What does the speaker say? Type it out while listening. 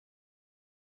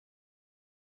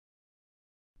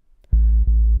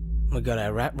We got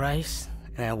our rat race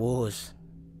and our wars.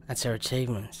 That's our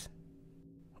achievements.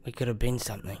 We could have been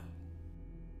something.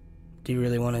 Do you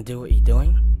really want to do what you're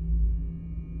doing?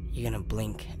 You're gonna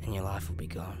blink and your life will be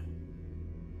gone.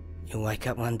 You'll wake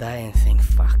up one day and think,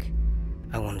 fuck,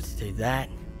 I wanted to do that,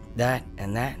 that,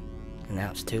 and now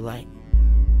it's too late.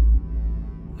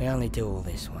 We only do all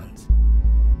this once.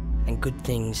 And good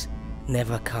things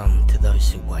never come to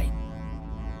those who wait.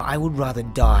 I would rather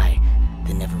die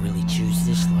than never really choose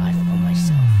this life for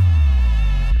myself.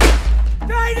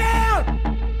 Stay down!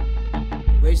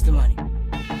 Where's the money?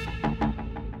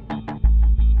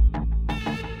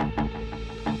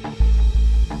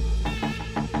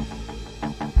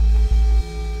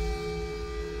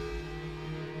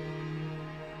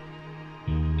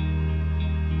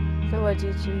 So what do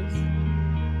you choose?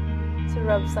 To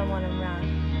rub someone and run?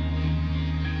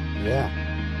 Yeah.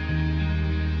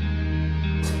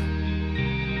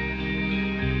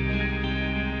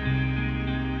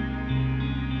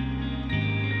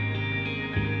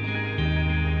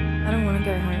 I don't want to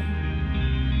go home.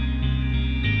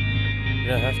 You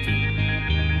don't have to.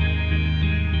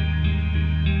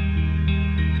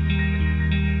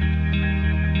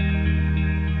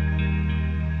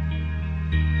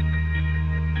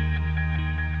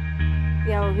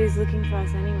 Yeah, well, who's looking for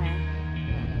us anyway?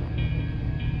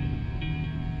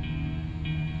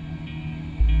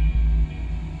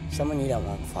 Someone you don't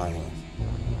want finding us.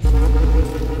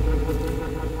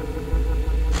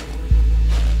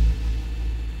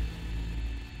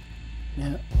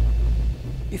 Now,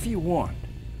 if you want,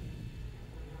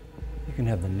 you can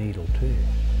have the needle too.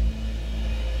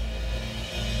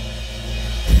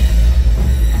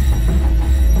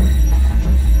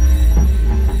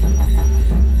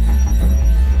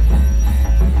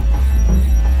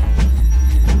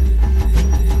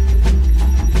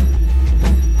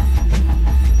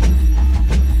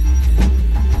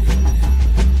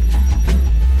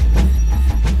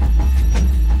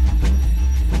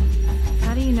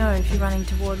 How do you know if you're running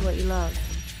toward what you love?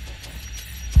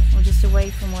 Or just away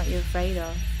from what you're afraid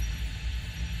of?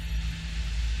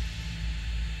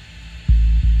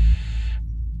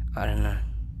 I don't know.